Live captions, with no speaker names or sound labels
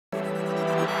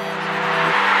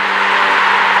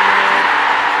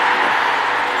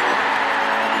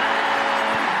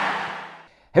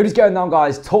What is going on,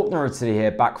 guys? TalkNorwichCity here,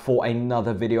 back for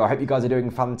another video. I hope you guys are doing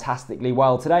fantastically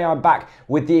well. Today I'm back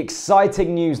with the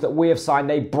exciting news that we have signed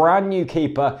a brand new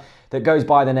keeper that goes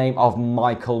by the name of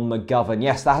Michael McGovern.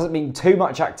 Yes, there hasn't been too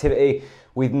much activity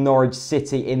with Norwich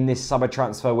City in this summer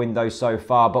transfer window so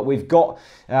far, but we've got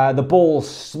the ball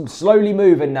slowly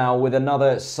moving now with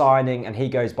another signing, and he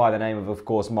goes by the name of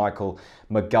course, Michael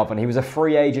McGovern. He was a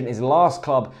free agent. His last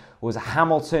club was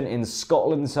Hamilton in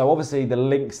Scotland, so obviously the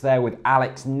links there with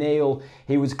Alex Neil.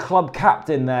 He was club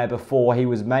captain there before he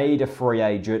was made a free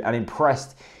agent and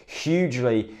impressed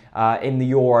hugely in the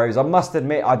Euros. I must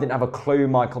admit, I didn't have a clue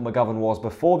Michael McGovern was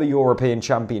before the European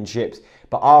Championships,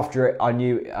 but after it I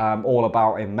knew all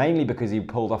about him, mainly because he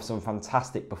pulled off some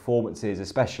fantastic performances,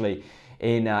 especially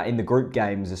in the group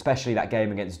games, especially that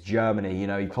game against Germany. You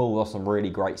know, he pulled off some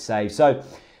really great saves. So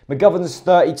McGovern's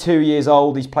 32 years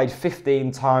old. He's played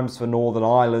 15 times for Northern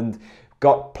Ireland,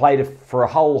 played for a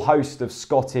whole host of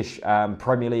Scottish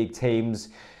Premier League teams.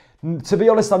 To be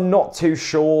honest, I'm not too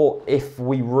sure if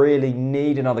we really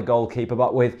need another goalkeeper,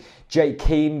 but with Jake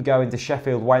Keane going to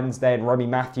Sheffield Wednesday and Remy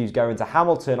Matthews going to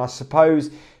Hamilton, I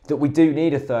suppose that we do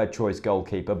need a third choice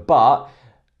goalkeeper. But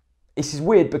this is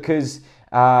weird because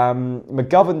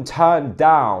McGovern turned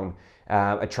down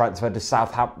a transfer to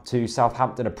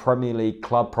Southampton, a Premier League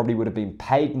club. Probably would have been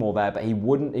paid more there, but he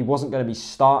wasn't going to be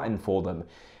starting for them,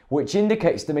 which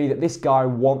indicates to me that this guy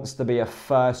wants to be a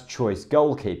first choice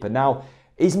goalkeeper. Now,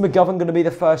 is McGovern going to be the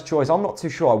first choice? I'm not too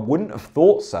sure. I wouldn't have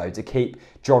thought so, to keep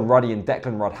John Ruddy and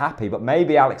Declan Rudd happy, but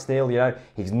maybe Alex Neil, you know,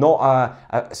 he's not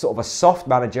a sort of a soft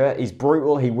manager. He's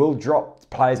brutal. He will drop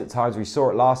players at times. We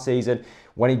saw it last season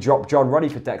when he dropped John Ruddy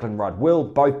for Declan Rudd. Will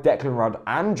both Declan Rudd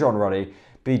and John Ruddy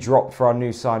be dropped for our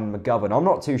new signing McGovern? I'm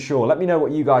not too sure. Let me know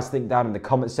what you guys think down in the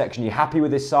comment section. You happy with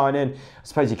this signing? I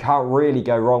suppose you can't really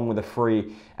go wrong with a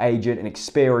free agent, an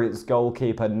experienced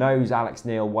goalkeeper, knows Alex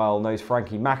Neil well, knows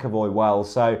Frankie McAvoy well,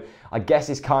 so I guess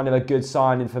it's kind of a good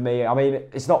signing for me. I mean,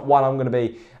 it's not one I'm going to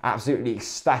be absolutely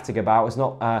ecstatic about. It's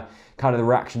not kind of the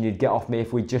reaction you'd get off me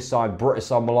if we just signed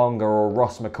Brittason Malonga or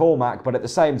Ross McCormack, but at the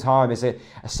same time, it's a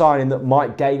signing that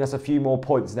might gain us a few more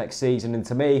points next season, and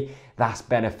to me, that's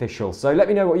beneficial. So let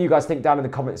me know what you guys think down in the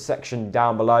comments section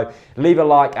down below. Leave a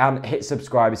like and hit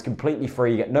subscribe. It's completely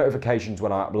free. You get notifications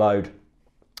when I upload,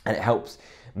 and it helps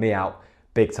me out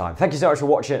big time. Thank you so much for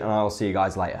watching, and I'll see you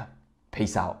guys later.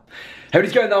 Peace out. Hey, what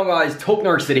is going on, guys?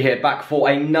 TalkNorwichCity here, back for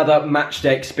another match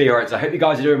day experience. I hope you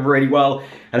guys are doing really well,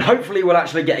 and hopefully we'll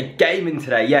actually get a game in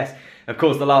today. Yes, of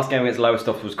course, the last game against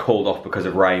Lowestoft was called off because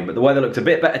of rain, but the weather looks a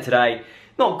bit better today.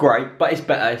 Not great, but it's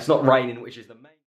better. It's not raining, which is the